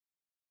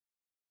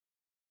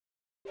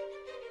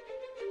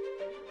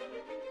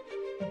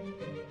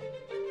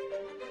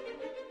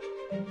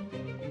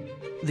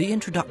The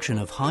introduction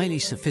of highly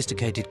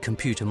sophisticated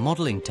computer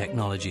modelling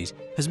technologies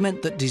has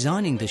meant that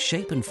designing the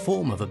shape and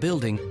form of a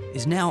building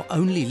is now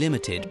only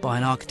limited by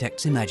an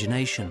architect's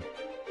imagination.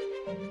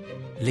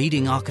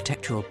 Leading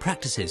architectural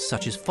practices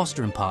such as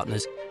Foster &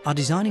 Partners are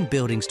designing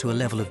buildings to a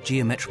level of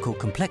geometrical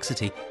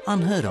complexity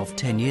unheard of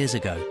 10 years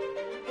ago.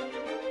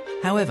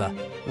 However,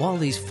 while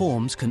these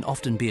forms can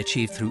often be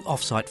achieved through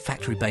off-site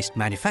factory-based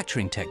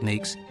manufacturing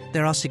techniques,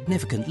 there are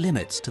significant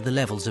limits to the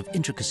levels of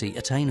intricacy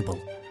attainable.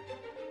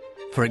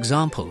 For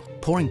example,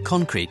 pouring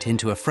concrete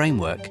into a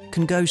framework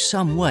can go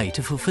some way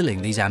to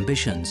fulfilling these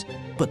ambitions,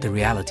 but the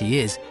reality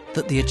is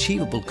that the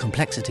achievable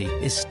complexity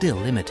is still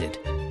limited.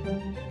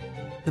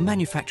 The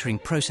manufacturing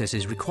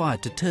processes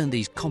required to turn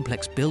these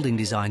complex building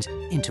designs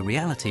into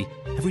reality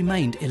have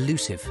remained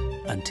elusive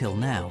until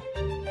now.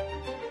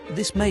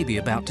 This may be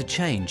about to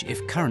change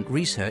if current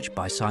research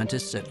by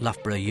scientists at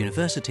Loughborough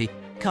University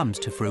comes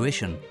to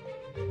fruition.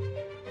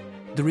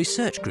 The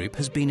research group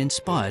has been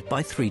inspired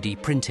by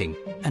 3D printing,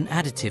 an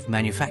additive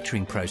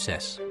manufacturing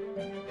process.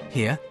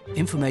 Here,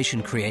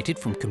 information created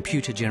from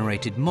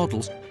computer-generated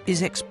models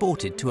is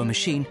exported to a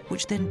machine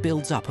which then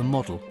builds up a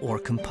model or a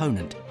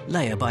component,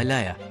 layer by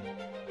layer.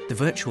 The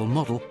virtual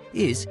model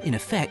is, in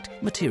effect,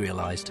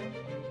 materialized.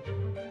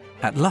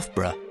 At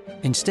Loughborough,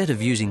 instead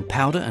of using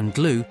powder and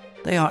glue,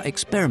 they are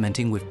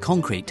experimenting with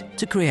concrete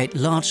to create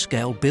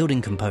large-scale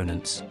building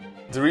components.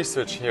 The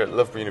research here at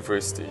Loughborough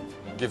University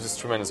gives us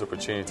tremendous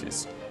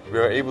opportunities. We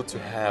are able to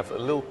have a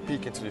little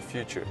peek into the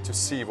future to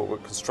see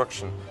what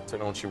construction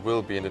technology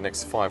will be in the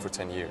next 5 or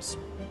 10 years.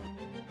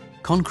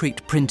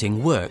 Concrete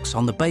printing works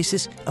on the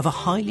basis of a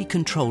highly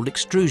controlled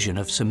extrusion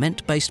of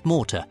cement-based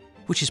mortar,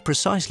 which is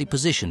precisely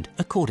positioned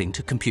according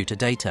to computer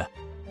data.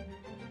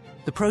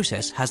 The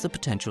process has the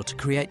potential to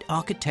create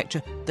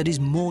architecture that is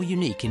more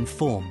unique in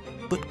form,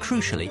 but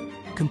crucially,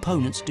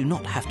 components do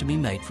not have to be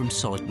made from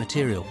solid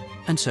material,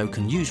 and so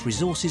can use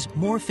resources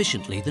more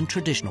efficiently than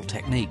traditional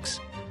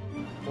techniques.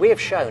 We have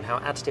shown how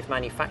additive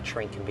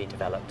manufacturing can be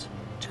developed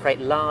to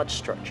create large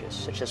structures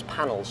such as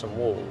panels and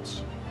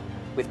walls,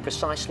 with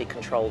precisely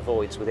controlled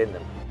voids within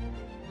them.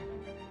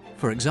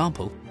 For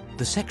example,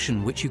 the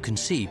section which you can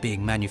see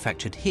being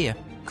manufactured here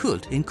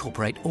could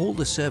incorporate all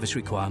the service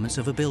requirements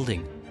of a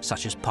building,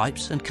 such as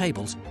pipes and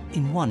cables,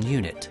 in one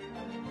unit.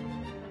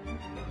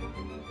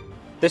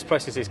 This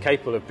process is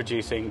capable of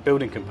producing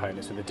building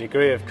components with a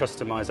degree of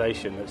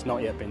customisation that's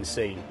not yet been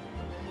seen.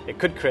 It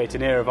could create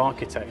an era of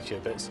architecture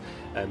that's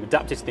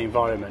adapted to the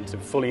environment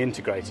and fully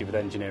integrated with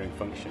engineering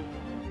function.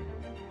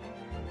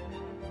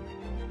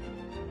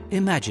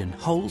 Imagine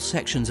whole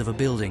sections of a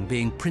building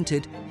being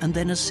printed and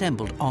then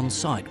assembled on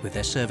site with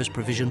their service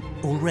provision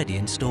already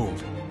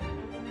installed.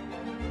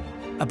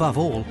 Above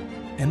all,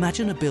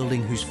 imagine a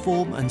building whose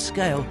form and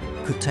scale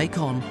could take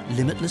on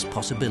limitless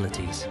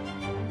possibilities.